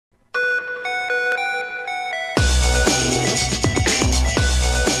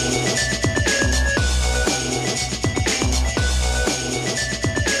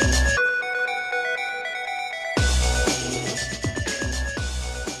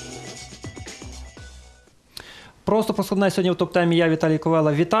Просто про складне сьогодні в топ-темі. Я, Віталій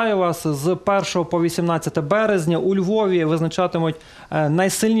Ковела, вітаю вас. З 1 по 18 березня у Львові визначатимуть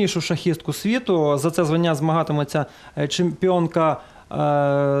найсильнішу шахістку світу. За це звання змагатиметься чемпіонка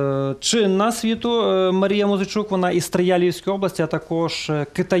чинна світу Марія Музичук, вона із Львівської області, а також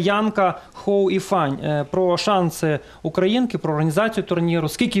китаянка Хоу Іфань. Про шанси українки, про організацію турніру,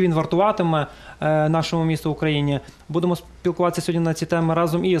 скільки він вартуватиме нашому місту в Україні. Будемо спілкуватися сьогодні на ці теми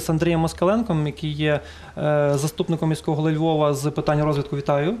разом із Андрієм Москаленком, який є заступником міського голови Львова з питань розвитку.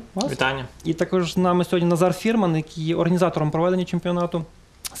 Вітаю вас. Вітання. І також з нами сьогодні Назар Фірман, який є організатором проведення чемпіонату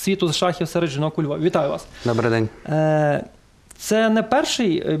світу з шахів серед жінок у Львові. Вітаю вас. Добрий день. Це не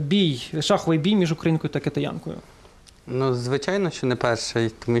перший шаховий бій між українкою та китаянкою? Ну, звичайно, що не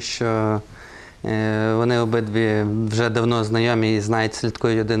перший, тому що вони обидві вже давно знайомі і знають,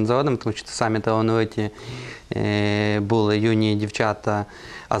 слідкують один за одним, тому що самі талановиті були юні дівчата,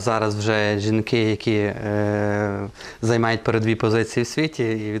 а зараз вже жінки, які займають передові позиції в світі,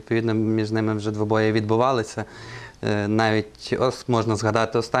 і відповідно між ними вже двобої відбувалися. Навіть можна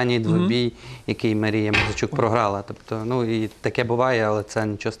згадати останній двобій, який Марія Музичук програла. Тобто, ну і таке буває, але це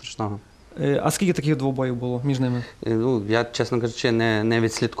нічого страшного. А скільки таких двобоїв було між ними? Ну, я, чесно кажучи, не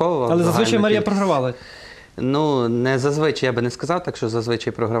відслідковував. Але зазвичай Марія програвала? Ну, не зазвичай, я би не сказав так, що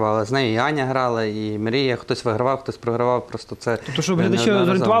зазвичай програвала. З нею і Аня грала, і Марія, хтось вигравав, хтось програвав, просто це... Тобто, щоб глядачі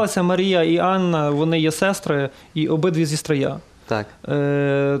зорієнтувалися, Марія і Анна, вони є сестри, і обидві зі Стрия. Так.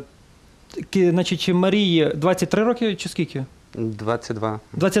 Значить, Марії 23 роки чи скільки? 22.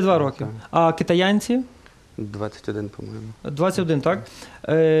 22 роки. А китаянці? 21, по-моєму. 21, так?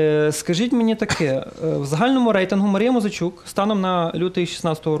 Скажіть мені таке, в загальному рейтингу Марія Музичук станом на лютий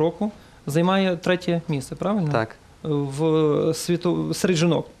 2016 року займає 3-е місце, правильно? Так. Серед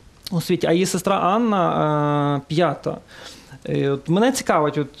жінок у світі, а її сестра Анна 5-та. Мене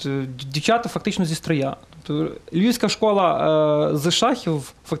цікавить, дівчата фактично зі Стрия. Львівська школа з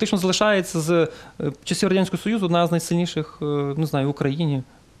шахів фактично залишається з часів Радянського Союзу одна з найсильніших, не знаю, в Україні.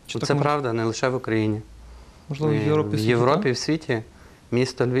 Це правда, не лише в Україні. Можливо, в Європі, в Європі і в світі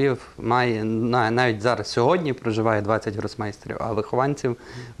місто Львів має, навіть зараз, сьогодні проживає 20 гросмейстерів, а вихованців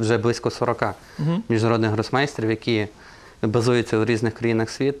вже близько 40 міжнародних гросмейстерів, які базуються у різних країнах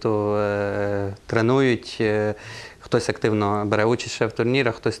світу, тренують, хтось активно бере участь ще в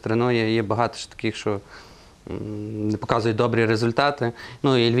турнірах, хтось тренує, є багато ж таких, що показують добрі результати.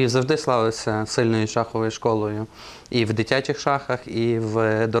 Ну і Львів завжди славився сильною шаховою школою і в дитячих шахах, і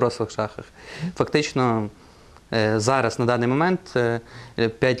в дорослих шахах. Фактично, зараз, на даний момент,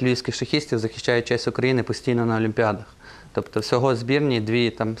 5 львівських шахістів захищають честь України постійно на Олімпіадах. Тобто всього збірні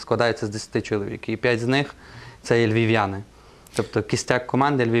 2 там складаються з 10 чоловік, і 5 з них – це є львів'яни. Тобто кістяк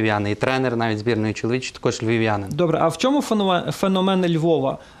команди львів'яни, і тренер навіть збірної чоловічої також львів'янин. Добре, а в чому феномен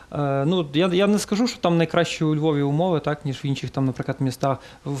Львова? Ну, я не скажу, що там найкращі у Львові умови, так, ніж в інших, там, наприклад, містах.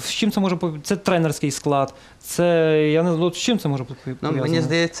 З чим це може пов'язати? Це тренерський склад, з чим це може пов'язати? Ну, мені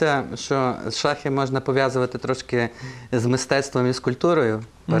здається, що шахи можна пов'язувати трошки з мистецтвом і з культурою,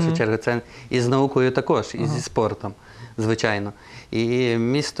 в першу чергу, це і з наукою також, і зі спортом, звичайно. І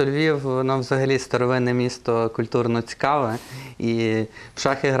місто Львів, воно взагалі старовинне місто, культурно цікаве. І в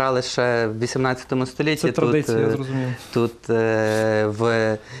шахи грали ще в 18 столітті. Це традиція, я зрозумів. Тут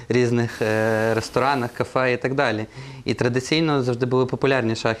в різних ресторанах, кафе і так далі. І традиційно завжди були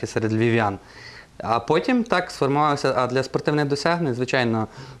популярні шахи серед львів'ян. А потім так сформувався, а для спортивних досягнень, звичайно,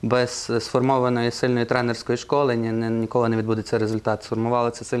 без сформованої сильної тренерської школи ніколи не відбудеться результат.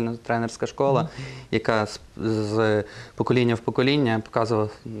 Сформувалася сильна тренерська школа, яка з покоління в покоління показувала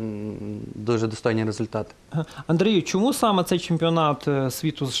дуже достойні результати. Андрію, чому саме цей чемпіонат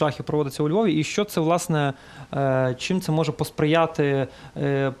світу з шахів проводиться у Львові? І що це, власне, чим це може посприяти,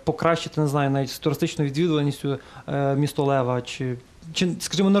 покращити, не знаю, навіть з туристичною відвідуваністю місто Лева? Чи,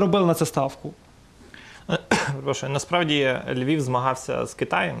 скажімо, не робили на це ставку? Насправді Львів змагався з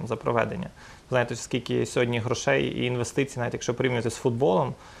Китаєм за проведення. Знаєте, скільки сьогодні грошей і інвестицій, навіть якщо порівнювати з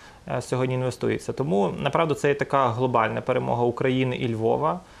футболом, сьогодні інвестується. Тому, направду, це є така глобальна перемога України і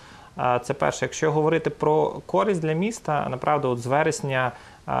Львова. Це перше. Якщо говорити про користь для міста, направду, от з вересня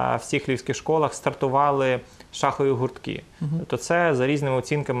в всіх львівських школах стартували шахові гуртки. Тобто це за різними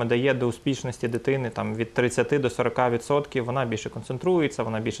оцінками дає до успішності дитини там, від 30 до 40%. Вона більше концентрується,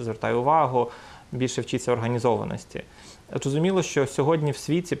 вона більше звертає увагу, більше вчиться організованості. Зрозуміло, що сьогодні в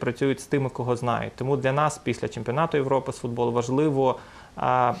світі працюють з тими, кого знають. Тому для нас після чемпіонату Європи з футболу важливо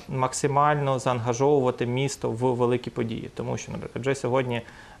максимально заангажовувати місто в великі події. Тому що, наприклад, вже сьогодні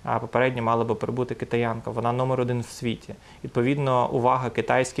попередньо мала би прибути китаянка, вона номер 1 в світі. Відповідно, увага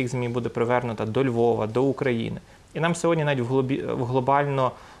китайських ЗМІ буде привернута до Львова, до України. І нам сьогодні навіть в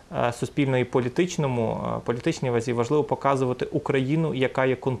глобально суспільно і політичній вазі важливо показувати Україну, яка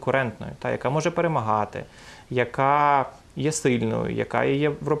є конкурентною, яка може перемагати, яка є сильною, яка є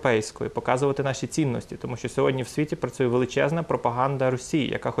європейською, показувати наші цінності. Тому що сьогодні в світі працює величезна пропаганда Росії,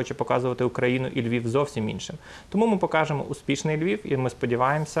 яка хоче показувати Україну і Львів зовсім іншим. Тому ми покажемо успішний Львів, і ми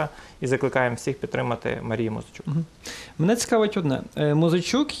сподіваємося і закликаємо всіх підтримати Марію Музичук. Мене цікавить одне.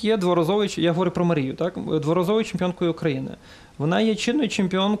 Музичук є дворазовою, я говорю про Марію, так? Дворазовою чемпіонкою України. Вона є чинною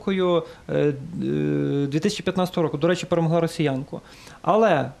чемпіонкою 2015 року. До речі, перемогла росіянку.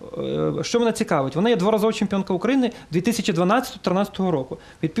 Але, що мене цікавить, вона є дворазова чемпіонка України 2012-2013 року.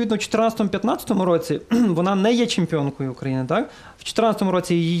 Відповідно, в 2014-2015 році вона не є чемпіонкою України, так? В 2014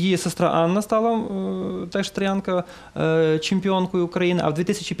 році її сестра Анна стала, теж троянка, чемпіонкою України, а в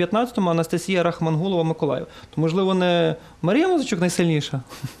 2015-му Анастасія Рахмангулова-Миколаїв. То, можливо, не Марія Музичук найсильніша?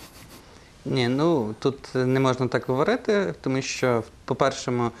 Ні, ну тут не можна так говорити, тому що,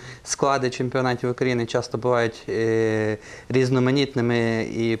 по-першому, склади чемпіонатів України часто бувають різноманітними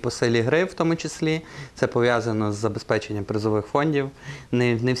і по силі гри в тому числі. Це пов'язано з забезпеченням призових фондів.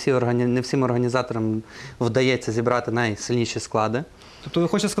 Не всім організаторам вдається зібрати найсильніші склади. Тобто ви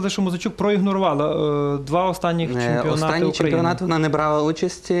хочете сказати, що Музичук проігнорувала два останніх чемпіонати України? Останній чемпіонат вона не брала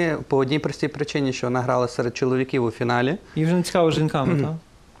участі по одній простій причині, що вона грала серед чоловіків у фіналі. І вже не цікаво жінками, так?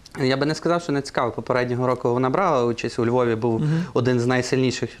 Я би не сказав, що не цікаво. Попереднього року вона брала участь. У Львові був один з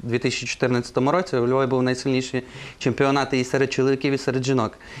найсильніших у 2014 році. У Львові був найсильніший чемпіонат і серед чоловіків, і серед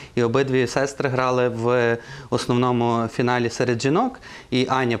жінок. І обидві сестри грали в основному фіналі серед жінок, і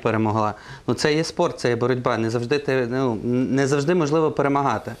Аня перемогла. Ну, це є спорт, це є боротьба. Не завжди можливо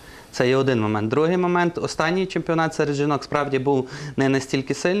перемагати. Це є один момент. Другий момент, останній чемпіонат серед жінок справді був не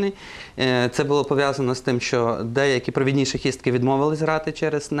настільки сильний. Це було пов'язано з тим, що деякі провідні шахістки відмовились грати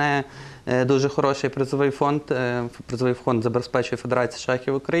через не дуже хороший призовий фонд. Призовий фонд забезпечує Федерація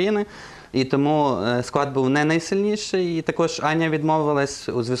шахів України. І тому склад був не найсильніший. І також Аня відмовилась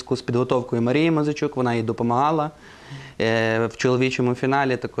у зв'язку з підготовкою Марії Музичук, вона їй допомагала. В чоловічому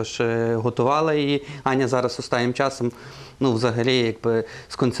фіналі також готувала її. Аня зараз останнім часом взагалі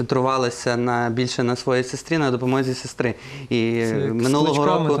сконцентрувалася більше на своїй сестрі, на допомозі сестри. І минулого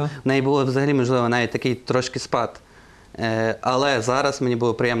року в неї було взагалі, можливо, навіть такий трошки спад. Але зараз мені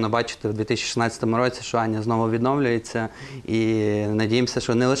було приємно бачити в 2016 році, що Аня знову відновлюється. І надіємося,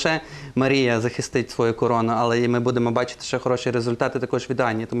 що не лише Марія захистить свою корону, але і ми будемо бачити ще хороші результати також від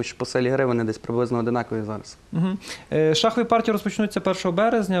Ані, тому що по силі гри вони десь приблизно одинакові зараз. Шахові партії розпочнуться 1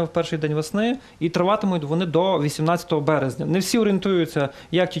 березня, в перший день весни, і триватимуть вони до 18 березня. Не всі орієнтуються,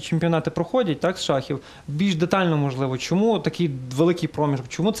 як ті чемпіонати проходять, так, з шахів. Більш детально, можливо, чому такий великий проміжок,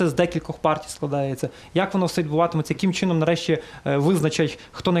 чому це з декількох партій складається, як воно все відбуватиметься, яким чином нарешті визначать,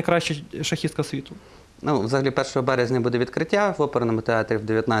 хто найкраща шахістка світу? Взагалі 1 березня буде відкриття в оперному театрі в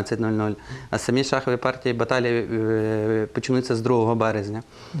 19:00, а самі шахові партії баталії почнуться з 2 березня.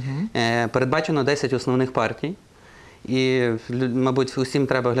 Передбачено 10 основних партій. І, мабуть, усім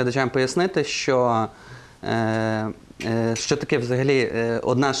треба глядачам пояснити, що таке взагалі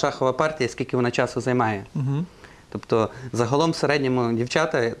одна шахова партія, скільки вона часу займає. Тобто, загалом в середньому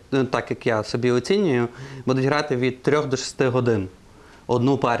дівчата, так як я собі оцінюю, будуть грати від 3 до 6 годин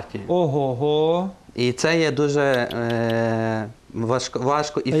одну партію. Ого-го! І це є дуже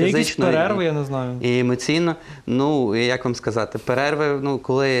важко і фізично, якісь перерви, я не знаю. І емоційно. Як вам сказати, перерви,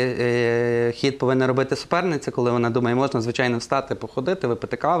 коли хід повинна робити суперниця, коли вона думає, можна, звичайно, встати, походити,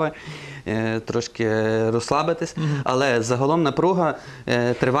 випити кави, трошки розслабитись. Але загалом напруга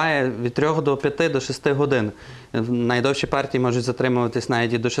триває від 3 до 5 до 6 годин. Найдовші партії можуть затримуватись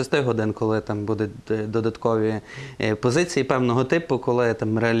навіть і до 6 годин, коли там будуть додаткові позиції певного типу, коли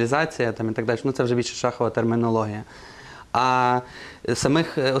там реалізація і так далі. Це вже більше шахова термінологія. А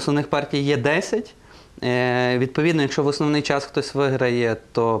самих основних партій є 10. Відповідно, якщо в основний час хтось виграє,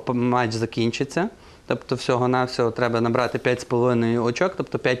 то матч закінчиться. Тобто всього-навсього треба набрати 5,5 очок,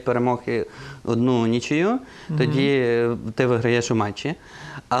 тобто 5 перемог і 1 нічию, тоді ти виграєш у матчі.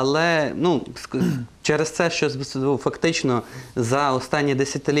 Але через це, що фактично за останні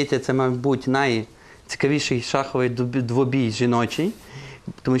десятиліття це, мабуть, найцікавіший шаховий двобій жіночий,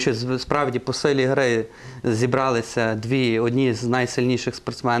 тому що справді по силі гри зібралися одні з найсильніших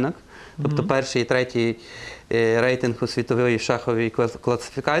спортсменок, тобто перший і третій рейтингу світової шахової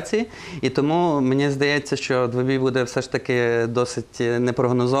класифікації. І тому мені здається, що двобій буде все ж таки досить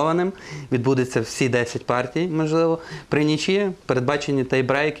непрогнозованим. Відбудеться всі 10 партій, можливо. При нічі передбачені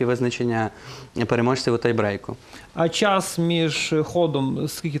тайбрейки, визначення переможців у тайбрейку. А час між ходом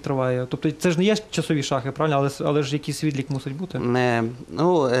скільки триває? Тобто це ж не є часові шахи, правильно? Але ж якийсь відлік мусить бути?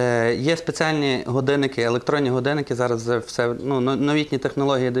 Є спеціальні годинники, електронні годинники. Зараз все, новітні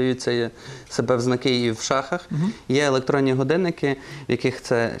технології дають себе в знаки і в шахах. Є електронні годинники, в яких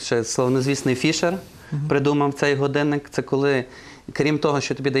це ще славнозвісний Фішер придумав цей годинник. Це коли, крім того,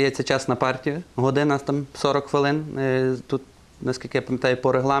 що тобі дається час на партію, година, там 40 хвилин, тут, наскільки я пам'ятаю,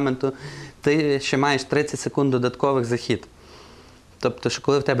 по регламенту, ти ще маєш 30 секунд додаткових за хід. Тобто, що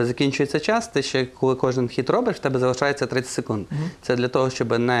коли в тебе закінчується час, ти ще, коли кожен хід робиш, в тебе залишається 30 секунд. Це для того,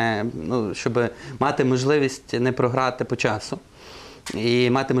 щоб мати можливість не програти по часу і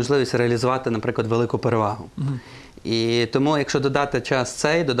мати можливість реалізувати, наприклад, велику перевагу. І тому, якщо додати час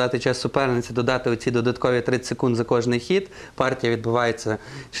цей, додати час суперниці, додати оці додаткові 30 секунд за кожний хід, партія відбувається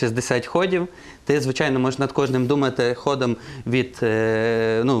 60 ходів, ти, звичайно, можеш над кожним думати ходом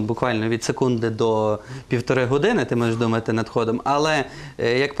буквально від секунди до півтори години, ти можеш думати над ходом. Але,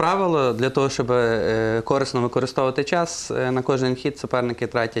 як правило, для того, щоб корисно використовувати час, на кожен хід суперники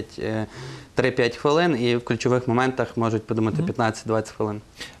тратять 3-5 хвилин і в ключових моментах можуть подумати 15-20 хвилин.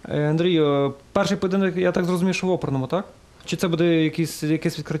 Андрію, перший поєдинок, я так зрозумів, що в оперному, так? Чи це буде якесь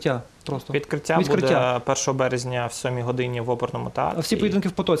відкриття? Просто? Відкриття буде 1 березня в 7 годині в оперному театрі. А всі поєдинки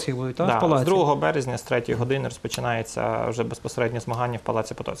в Потоцьких будуть, так? Да, в палаці? з 2 березня, з 3 години розпочинається вже безпосередньо змагання в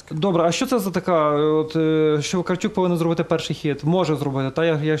Палаці Потоцьких. Добре, а що це за така, що Вакарчук повинен зробити перший хід? Може зробити,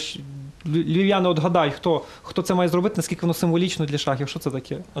 та львів'яни гадають, хто це має зробити, наскільки воно символічно для шахів, що це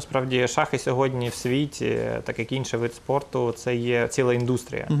таке? Насправді, шахи сьогодні в світі, так як інший вид спорту, це є ціла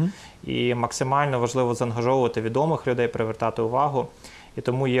індустрія. І максимально важливо заангажовувати відомих людей, привертати увагу. І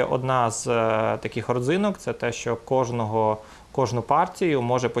тому є одна з таких родзинок, це те, що кожну партію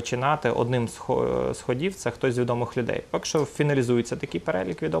може починати одним з ходів, це хтось з відомих людей. Якщо фіналізується такий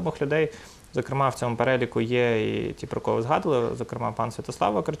перелік відомих людей, зокрема в цьому переліку є і ті, про кого ви згадували, зокрема пан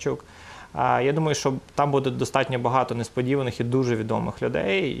Святослав Вакарчук. Я думаю, що там буде достатньо багато несподіваних і дуже відомих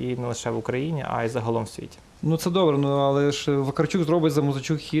людей, і не лише в Україні, а й загалом в світі. Ну це добре, але ж Вакарчук зробить за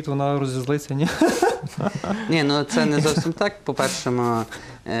Музичук хід, вона розізлиться, ні? Ні, це не зовсім так. По-першому,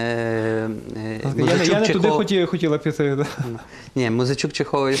 я не туди хотіла піти. Ні, Музичук,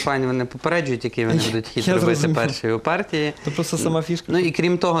 Чехова і Фань, вони попереджують, які вони будуть хід робити перші у партії. Це просто сама фішка. І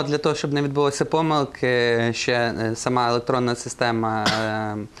крім того, для того, щоб не відбулося помилки, ще сама електронна система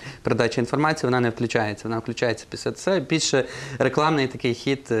передачі інформації, вона не включається. Вона включається після цього. Більше рекламний такий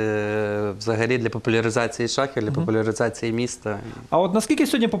хід взагалі для популяризації шахів, для популяризації міста. А от наскільки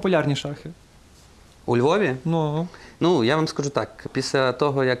сьогодні популярні шахи? У Львові? Ну, я вам скажу так, після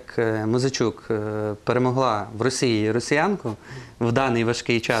того, як Музичук перемогла в Росії росіянку в даний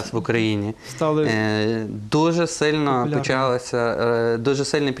важкий час в Україні, дуже сильно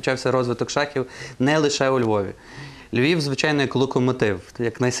почався розвиток шахів не лише у Львові. Львів, звичайно, як локомотив,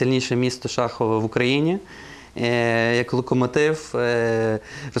 як найсильніше місто шахове в Україні. Як локомотив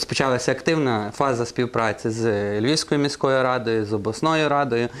розпочалася активна фаза співпраці з Львівською міською радою, з обласною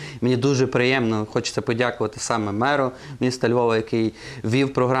радою. Мені дуже приємно, хочеться подякувати саме меру міста Львова, який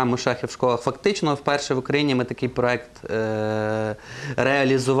ввів програму «Шахи в школах». Фактично, вперше в Україні ми такий проєкт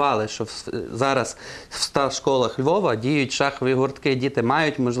реалізували, що зараз в 100 школах Львова діють шахові гуртки, діти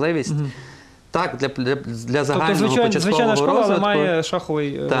мають можливість. Так, для загального початкового школа, розвитку. Має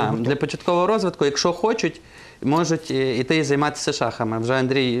шаховий так, для початкового розвитку, якщо хочуть, можуть іти і займатися шахами. Вже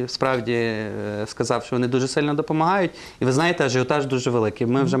Андрій справді сказав, що вони дуже сильно допомагають. І ви знаєте, ажіотаж дуже великий.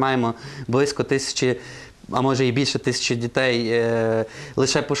 Ми вже маємо близько 1000, а може і більше 1000 дітей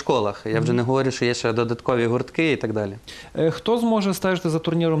лише по школах. Я вже не говорю, що є ще додаткові гуртки і так далі. Хто зможе стежити за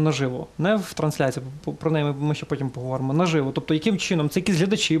турніром наживо? Не в трансляції, про неї ми ще потім поговоримо. Наживо. Тобто, яким чином? Це якісь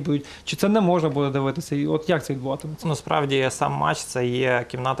глядачі будуть? Чи це не можна буде дивитися? І от як це відбуватиметься? Насправді, сам матч – це є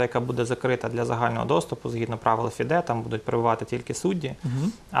кімната, яка буде закрита для загального доступу, згідно правил ФІДЕ, там будуть перебувати тільки судді.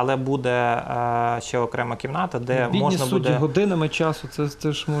 Але буде ще окрема кімната, де можна судді, буде... годинами часу,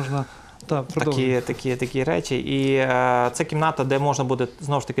 це ж можна... Такі речі. І це кімната, де можна буде,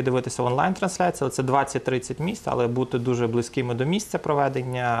 знову ж таки, дивитися в онлайн-трансляції. Це 20-30 місць, але бути дуже близькими до місця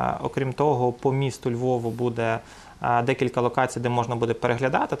проведення. Окрім того, по місту Львову буде декілька локацій, де можна буде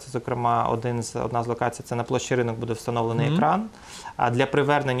переглядати. Це, зокрема, одна з локацій – це на площі Ринок буде встановлений екран. Для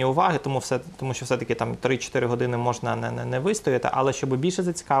привернення уваги, тому що все-таки там 3-4 години можна не вистояти, але щоб більше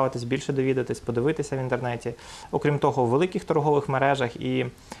зацікавитись, більше довідатись, подивитися в інтернеті. Окрім того, в великих торгових мережах і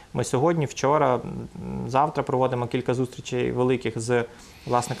Ми сьогодні, вчора, завтра проводимо кілька зустрічей великих з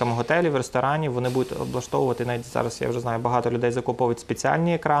власниками готелів, ресторанів. Вони будуть облаштовувати, навіть зараз я вже знаю, багато людей закуповують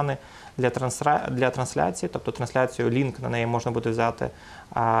спеціальні екрани для трансляції. Тобто трансляцію, лінк на неї можна буде взяти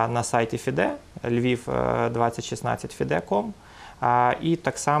на сайті FIDE, Львів 2016 FIDE.com. І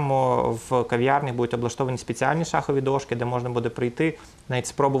так само в кав'ярні будуть облаштовані спеціальні шахові дошки, де можна буде прийти, навіть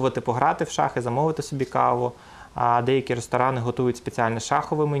спробувати пограти в шахи, замовити собі каву. Деякі ресторани готують спеціальне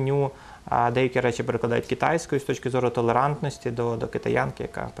шахове меню, деякі речі перекладають китайською з точки зору толерантності до китаянки,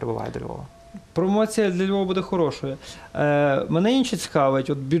 яка прибуває до Львова. Промоція для Львова буде хорошою. Мене інше цікавить,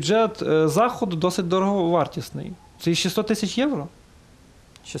 от бюджет заходу досить дороговартісний. Це 600 тисяч євро?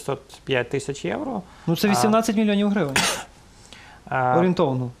 605 тисяч євро. Ну це 18 мільйонів гривень.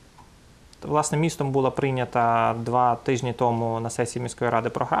 Орієнтовно. Власне, містом була прийнята 2 тижні тому на сесії міської ради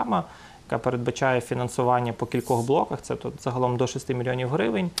програма, яка передбачає фінансування по кількох блоках. Це тут загалом до 6 мільйонів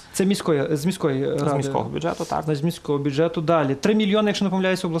гривень. Це з міської ради? З міського бюджету, так. З міського бюджету. Далі. 3 мільйони, якщо не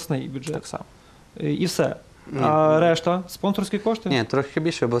помиляюсь, обласний бюджет. Так само. І все. А решта? Спонсорські кошти? Ні, трохи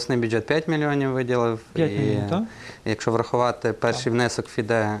більше. Обласний бюджет 5 мільйонів виділив. 5 мільйонів, так? Якщо врахувати перший внесок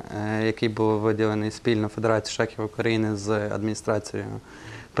FIDE, який був виділений спільно Федерацією шахів України з адміністрацією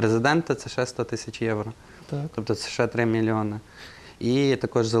президента, це ще 100 тисяч євро. Так. Тобто це ще 3 мільйони. І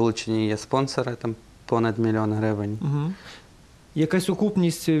також залучені є спонсори, там понад 1 мільйон гривень. Угу. Якась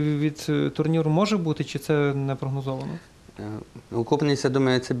окупність від турніру може бути, чи це не прогнозовано? Окупність, я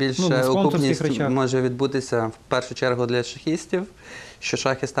думаю, це більше окупність може відбутися в першу чергу для шахістів, що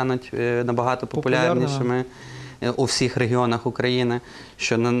шахи стануть набагато популярнішими у всіх регіонах України,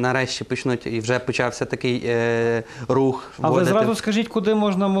 що нарешті почнуть, і вже почався такий рух. А ви зразу скажіть, куди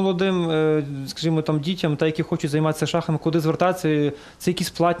можна молодим, скажімо, там дітям, та які хочуть займатися шахами, куди звертатися? Це якісь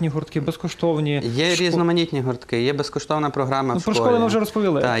платні гуртки, безкоштовні? Є різноманітні гуртки, є безкоштовна програма в школі. Про школи ми вже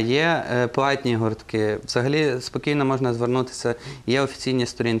розповіли. Так, є платні гуртки. Взагалі спокійно можна звернутися. Є офіційні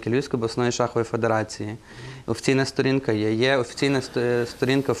сторінки Львівської обласної шахової федерації. Офіційна сторінка є офіційна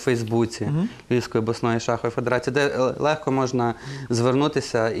сторінка в Фейсбуці Львівської обласної шахової федерації, де легко можна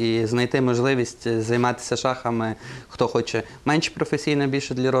звернутися і знайти можливість займатися шахами, хто хоче менш професійно,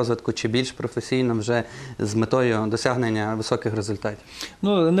 більше для розвитку, чи більш професійно вже з метою досягнення високих результатів.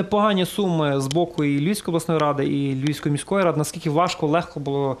 Ну, непогані суми з боку і Львівської обласної ради, і Львівської міської ради. Наскільки легко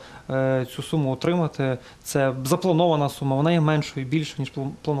було цю суму отримати? Це запланована сума, вона є меншою, більшою,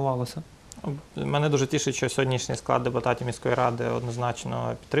 ніж планувалося. Мене дуже тішить, що сьогоднішній склад депутатів міської ради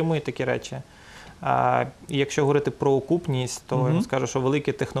однозначно підтримує такі речі. І якщо говорити про окупність, то я скажу, що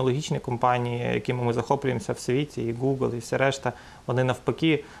великі технологічні компанії, якими ми захоплюємося в світі, і Google, і все решта, вони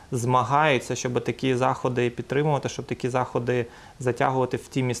навпаки змагаються, щоб такі заходи підтримувати, щоб такі заходи затягувати в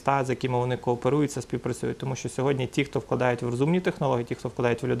ті міста, з якими вони кооперуються, співпрацюють. Тому що сьогодні ті, хто вкладають в розумні технології, ті, хто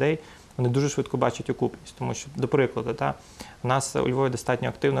вкладають в людей, вони дуже швидко бачать окупність. Тому що, до прикладу, у нас у Львові достатньо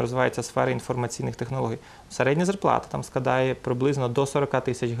активно розвивається сфера інформаційних технологій. Середня зарплата там складає приблизно до 40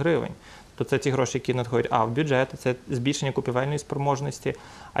 тисяч гривень. То це ті гроші, які надходять в бюджет, це збільшення купівельної спроможності.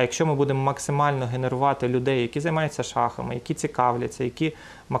 А якщо ми будемо максимально генерувати людей, які займаються шахами, які цікавляться, які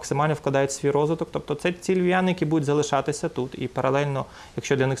максимально вкладають в свій розвиток, тобто це ті львів'яни, які будуть залишатися тут. І паралельно,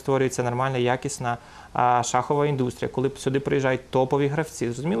 якщо для них створюється нормальна, якісна шахова індустрія, коли сюди приїжджають топові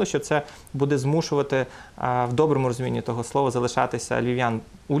гравці, зрозуміло, що це буде змушувати в доброму розумінні того слова залишатися львів'ян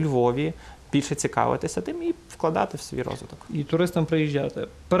у Львові, більше цікавитися тим і вкладати в свій розвиток. І туристам приїжджати.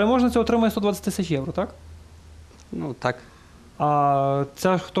 Переможниця отримає 120 тисяч євро, так? Ну, так. А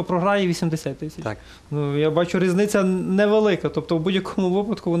ця, хто програє, 80 тисяч. Так. Ну, я бачу, різниця невелика. Тобто в будь-якому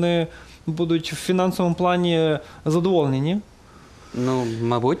випадку вони будуть в фінансовому плані задоволені, ні? Ну,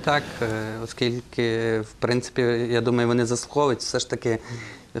 мабуть, так, оскільки, в принципі, я думаю, вони заслуговують все ж таки.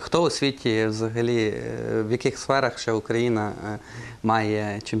 Хто у світі взагалі, в яких сферах ще Україна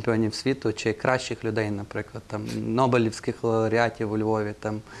має чемпіонів світу чи кращих людей, наприклад, там, нобелівських лауреатів у Львові,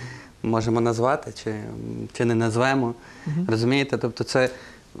 там, можемо назвати чи не назвемо, розумієте? Тобто це,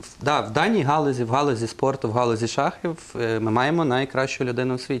 в даній галузі, в галузі спорту, в галузі шахів ми маємо найкращу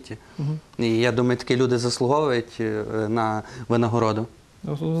людину у світі. І я думаю, такі люди заслуговують на винагороду.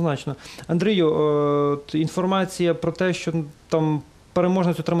 Однозначно. Андрію, інформація про те, що там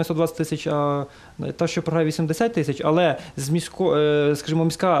переможець отримає 120 тисяч, а та, що програє 80 тисяч, але скажімо,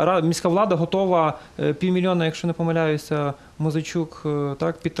 міська влада готова півмільйона, якщо не помиляюся, Музичук,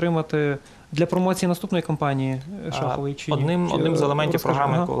 так, підтримати для промоції наступної кампанії шахової? Чи одним з елементів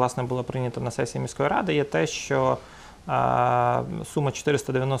програми, яка, власне, була прийнята на сесії міської ради, є те, що сума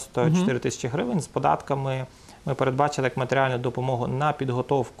 494 тисячі гривень з податками ми передбачили як матеріальну допомогу на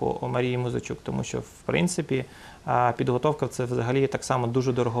підготовку Марії Музичук, тому що, в принципі, підготовка – це взагалі так само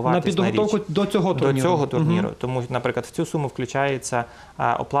дуже дороговартісна річ. На підготовку до цього турніру? До цього турніру. Тому, наприклад, в цю суму включається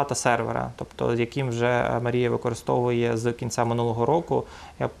оплата сервера, тобто яким вже Марія використовує з кінця минулого року.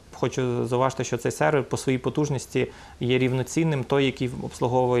 Я хочу зауважити, що цей сервер по своїй потужності є рівноцінним той, який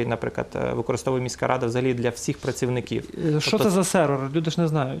обслуговує, наприклад, використовує міська рада взагалі для всіх працівників. Що це за сервер? Люди ж не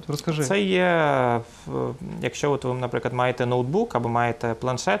знають. Розкажи. Це є, якщо ви, наприклад, маєте ноутбук або маєте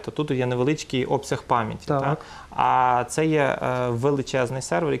планшет, то тут є невеличкий обсяг пам'яті. Так. А це є величезний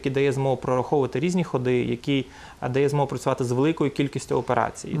сервер, який дає змогу прораховувати різні ходи, який дає змогу працювати з великою кількістю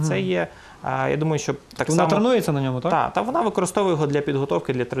операцій. І це є, я думаю, що так вона само... Вона тренується на ньому, так? Так, та вона використовує його для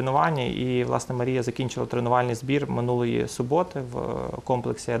підготовки, для тренування. І, власне, Марія закінчила тренувальний збір минулої суботи в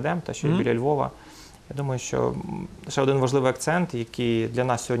комплексі «Едем», та що є біля Львова. Я думаю, що ще один важливий акцент, який для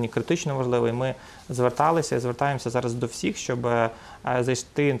нас сьогодні критично важливий. Ми зверталися і звертаємося зараз до всіх, щоб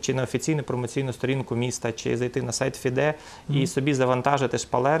зайти чи на офіційну промоційну сторінку міста, чи зайти на сайт ФІДЕ і собі завантажити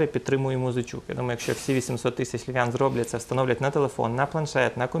шпалери «Підтримуй Музичук». Я думаю, якщо всі 800 тисяч львів'ян зроблять це, встановлять на телефон, на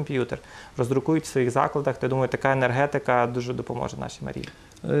планшет, на комп'ютер, роздрукують в своїх закладах, то, я думаю, така енергетика дуже допоможе нашій Марії.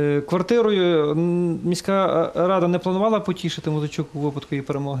 Квартирою міська рада не планувала потішити Музичук у випадку її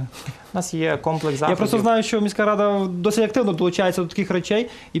перемоги? У нас є комплекс заходів. Я просто знаю, що міська рада досить активно долучається до таких речей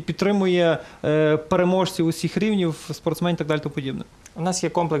і підтримує переможців усіх рівнів, спортсменів і так далі тому подібне. У нас є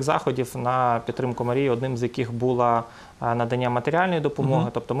комплекс заходів на підтримку Марії, одним з яких була надання матеріальної допомоги.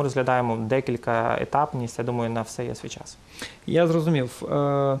 Тобто ми розглядаємо декілька етапність, я думаю, на все є свій час. Я зрозумів.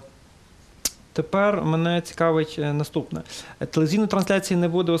 Тепер мене цікавить наступне. Телевізійної трансляції не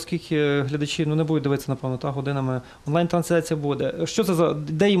буде, оскільки глядачі не будуть дивитися, напевно, годинами. Онлайн-трансляція буде. Що це за,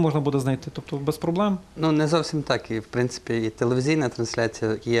 де її можна буде знайти? Тобто без проблем? Ну, не зовсім так. І, в принципі, і телевізійна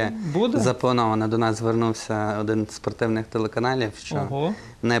трансляція є запланована. До нас звернувся один з спортивних телеканалів, що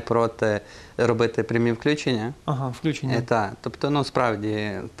не проти робити прямі включення. Ага, включення. Так. Тобто, ну,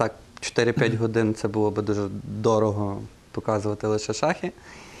 справді, так, 4-5 годин це було б дуже дорого показувати лише шахи.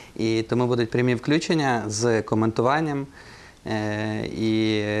 І тому будуть прямі включення з коментуванням,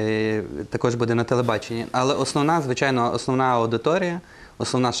 і також буде на телебаченні. Але основна, звичайно, основна аудиторія,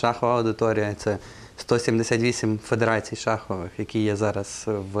 основна шахова аудиторія – це 178 федерацій шахових, які є зараз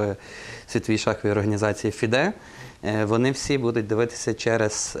в світовій шаховій організації ФІДЕ. Вони всі будуть дивитися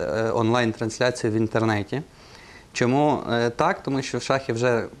через онлайн-трансляцію в інтернеті. Чому так? Тому що шахи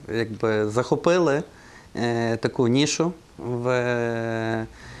вже якби захопили таку нішу в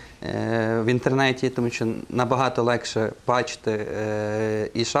інтернеті, тому що набагато легше бачити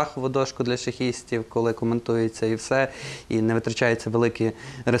і шахову дошку для шахістів, коли коментується і все, і не витрачаються великі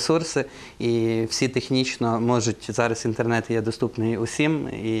ресурси, і всі технічно можуть, зараз інтернет є доступний усім,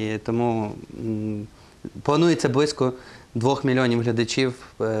 і тому планується близько 2 мільйонів глядачів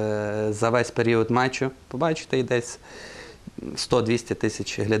за весь період матчу. Побачите, і десь 100-200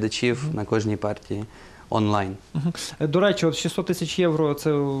 тисяч глядачів на кожній партії онлайн. До речі, от 600 тисяч євро –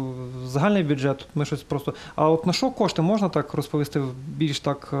 це загальний бюджет, ми щось просто… А от на що кошти, можна так розповісти більш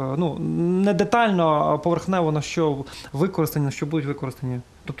так, ну, не детально, а поверхнево, на що використані, на що будуть використані?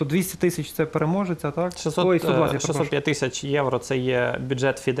 Тобто 200 тисяч – це переможець, а так? 605 тисяч євро – це є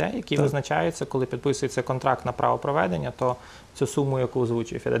бюджет ФІДЕ, який визначається, коли підписується контракт на право проведення, то цю суму, яку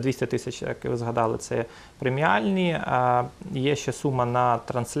озвучує ФІДЕ, 200 тисяч, як ви згадали, це преміальні. Є ще сума на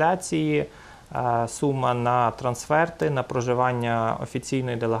трансляції, сума на трансферти, на проживання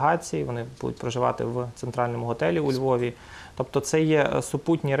офіційної делегації. Вони будуть проживати в центральному готелі у Львові. Тобто це є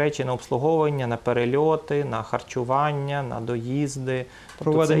супутні речі на обслуговування, на перельоти, на харчування, на доїзди.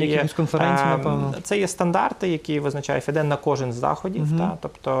 Проведення якихось конференцій, напевно. Це є стандарти, які визначає ФІДЕ на кожен з заходів.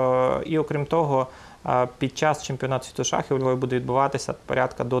 Тобто, і окрім того, під час чемпіонату світу шахів у Львові буде відбуватися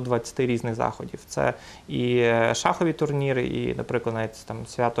порядка до 20 різних заходів. Це і шахові турніри, і, наприклад, навіть там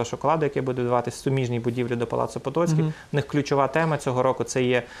свято шоколаду, яке буде відбуватися в суміжній будівлі до Палацу Потоцьких. В них ключова тема цього року – це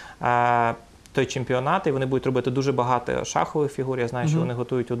є той чемпіонат, і вони будуть робити дуже багато шахових фігур. Я знаю, що вони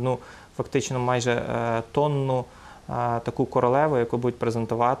готують одну фактично майже тонну таку королеву, яку будуть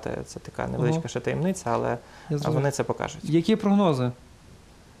презентувати. Це така невеличка ще таємниця, але вони це покажуть. Які прогнози?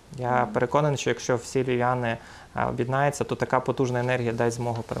 Я переконаний, що якщо всі львів'яни об'єднаються, то така потужна енергія дасть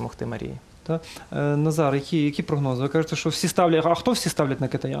змогу перемогти Марії. Назар, які прогнози? Ви кажете, що всі ставлять, а хто всі ставлять на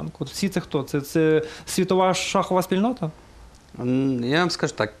китаянку? Всі це хто? Це світова шахова спільнота? Я вам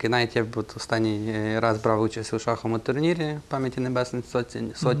скажу так, навіть я останній раз брав участь у шаховому турнірі пам'яті Небесної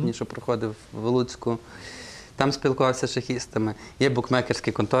Сотні, що проходив в Луцьку. Там спілкувався з шахістами. Є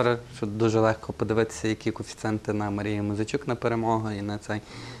букмекерські контори, що дуже легко подивитися, які коефіцієнти на Марії Музичук на перемогу і на цей.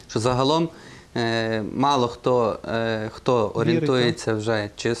 Що загалом Мало хто орієнтується вже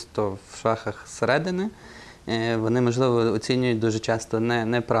чисто в шахах зсередини, вони, можливо, оцінюють дуже часто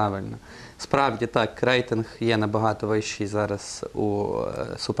неправильно. Справді так, рейтинг є набагато вищий зараз у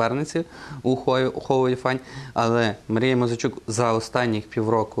суперниці, у Хової Фань, але Марія Музичук за останніх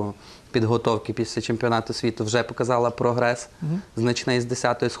півроку підготовки після чемпіонату світу вже показала прогрес значний з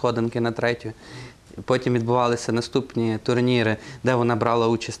 10-ї сходинки на 3-ю. Потім відбувалися наступні турніри, де вона брала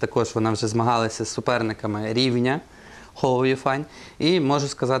участь також, вона вже змагалася з суперниками рівня Хової Фань. І можу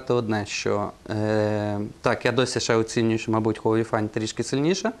сказати одне, що так, я досі ще оцінюю, що, мабуть, Хової Фань трішки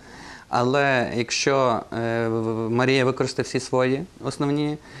сильніша, але якщо Марія використає всі свої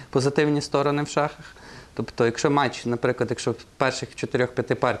основні позитивні сторони в шахах, тобто якщо матч, наприклад, якщо в перших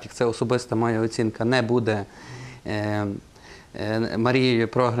 4-5 партіях, це особиста моя оцінка, не буде Марією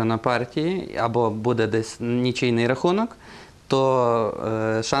програно партії або буде десь нічийний рахунок,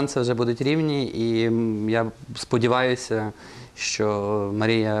 то шанси вже будуть рівні, і я сподіваюся, що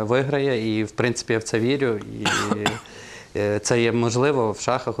Марія виграє, і в принципі я в це вірю. І це є можливо в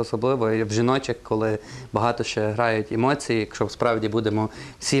шахах, особливо і в жіночих, коли багато ще грають емоції. Якщо справді будемо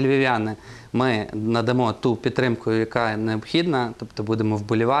всі львів'яни, ми надамо ту підтримку, яка необхідна, тобто будемо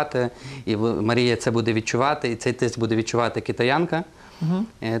вболівати, і Марія це буде відчувати, і цей тиск буде відчувати китаянка.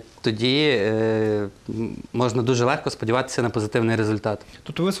 Тоді можна дуже легко сподіватися на позитивний результат.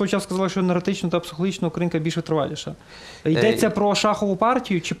 Тобто ви свого часу сказали, що енергетично та психологічно українка більше триваліша. Йдеться про шахову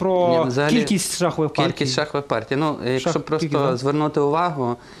партію чи про кількість шахових партій? Кількість шахових партій. Ну, якщо просто звернути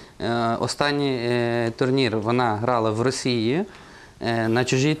увагу, останній турнір вона грала в Росії, на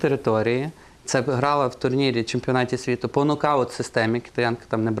чужій території. Це грала в турнірі Чемпіонаті світу по нокаут-системі, китаянка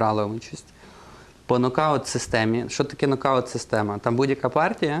там не брала участь. По нокаут-системі. Що таке нокаут-система? Там будь-яка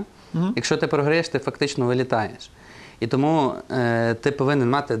партія, якщо ти програєш, ти фактично вилітаєш. І тому ти повинен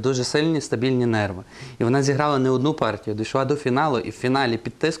мати дуже сильні, стабільні нерви. І вона зіграла не одну партію, дійшла до фіналу і в фіналі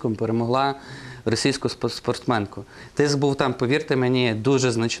під тиском перемогла російську спортсменку. Тиск був там, повірте мені,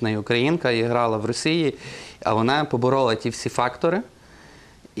 дуже значний. Українка і грала в Росії, а вона поборола ті всі фактори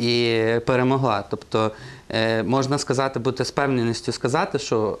і перемогла. Тобто, можна сказати, бути з впевненістю сказати,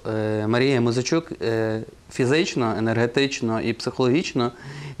 що Марія Музичук фізично, енергетично і психологічно,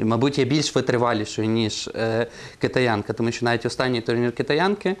 мабуть, є більш витривалішою, ніж китаянка. Тому що навіть останній турнір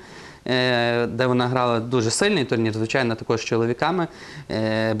китаянки, де вона грала дуже сильний турнір, звичайно, також з чоловіками,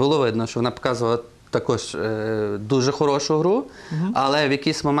 було видно, що вона показувала також дуже хорошу гру, але в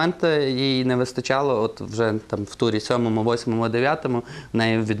якісь моменти їй не вистачало, от вже там в турі 7-му, 8-му, 9-му в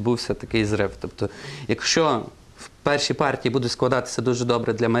неї відбувся такий зрив. Тобто, якщо в першій партії буде складатися дуже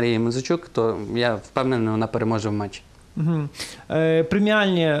добре для Марії Музичук, то я впевнений, вона переможе в матчі.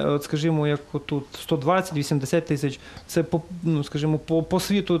 Преміальні, от, скажімо, як тут 120-80 тисяч, це, скажімо, по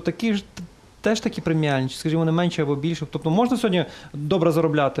світу такі ж теж такі преміальні, чи, скажімо, не менше або більше? Тобто можна сьогодні добре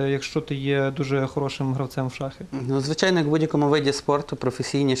заробляти, якщо ти є дуже хорошим гравцем в шахи? Ну, звичайно, як в будь-якому виді спорту,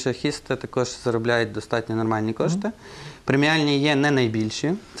 професійні шахісти також заробляють достатньо нормальні кошти. Преміальні є не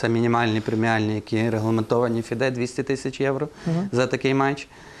найбільші, це мінімальні преміальні, які регламентовані ФІДЕ, 200 тисяч євро за такий матч.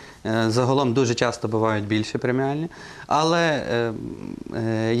 Загалом дуже часто бувають більші преміальні, але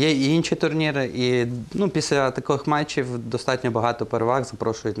є і інші турніри, і після таких матчів достатньо багато переваг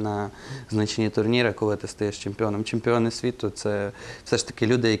запрошують на значні турніри, коли ти стаєш чемпіоном. Чемпіони світу – це все ж таки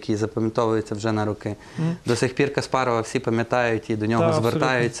люди, які запам'ятовуються вже на роки. До сих пір Каспарова всі пам'ятають і до нього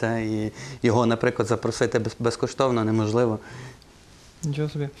звертаються, і його, наприклад, запросити безкоштовно неможливо. Нічого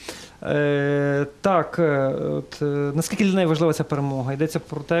собі. Так, наскільки для неї важлива ця перемога? Йдеться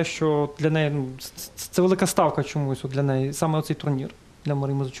про те, що для неї, це велика ставка чомусь для неї, саме оцей турнір для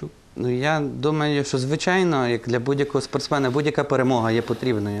Марії Музичук. Ну, я думаю, що звичайно, як для будь-якого спортсмена, будь-яка перемога є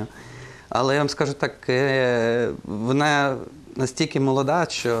потрібною. Але я вам скажу так, вона настільки молода,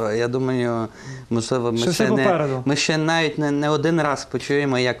 що я думаю, можливо, ми ще навіть не один раз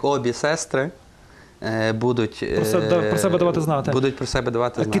почуємо, як обі сестри будуть про себе давати знати. Будуть про себе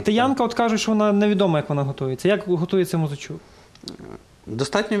давати знати. Китаянка от каже, що вона невідома, як вона готується. Як готується Музичук?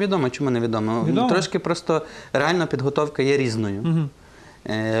 Достатньо відомо. Чому невідомо? Відомо? Трошки просто реально підготовка є різною.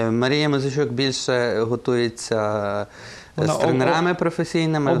 Марія Музичук більше готується з тренерами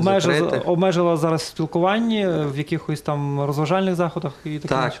професійними. Обмежила зараз спілкуванні в якихось там розважальних заходах і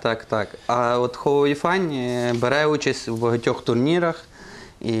таке. Так. А от Хової Фань бере участь в багатьох турнірах,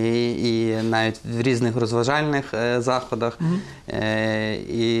 і навіть в різних розважальних заходах.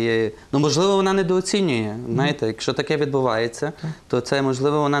 Можливо, вона недооцінює. Знаєте, якщо таке відбувається, то це,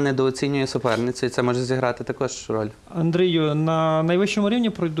 можливо, вона недооцінює суперницю, і це може зіграти також роль. Андрію, на найвищому рівні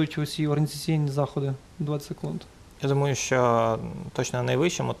пройдуть усі організаційні заходи? 20 секунд. Я думаю, що точно на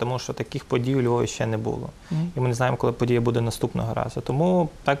найвищому, тому що таких подій у Львові ще не було. І ми не знаємо, коли подія буде наступного разу. Тому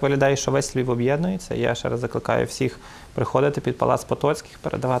так виглядає, що весь Львів об'єднується. Я ще раз закликаю всіх приходити під Палац Потоцьких,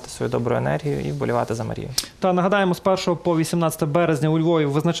 передавати свою добру енергію і вболівати за Марію. Та нагадаємо, з 1 по 18 березня у Львові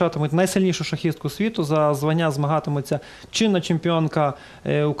визначатимуть найсильнішу шахістку світу. За звання змагатиметься чинна чемпіонка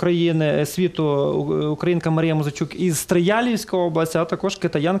України світу, українка Марія Музичук із Стріялівської області, а також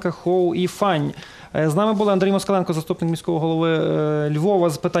китаянка Хоу Іфань. З нами були Андрій Москаленко, заступник міського голови Львова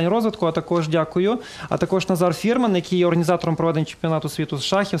з питань розвитку, а також дякую. А також Назар Фірман, який є організатором проведення чемпіонату світу з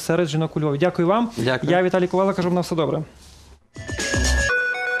шахів серед жінок у Львові. Дякую вам. Дякую. Я Віталій Ковала, кажу на все добре.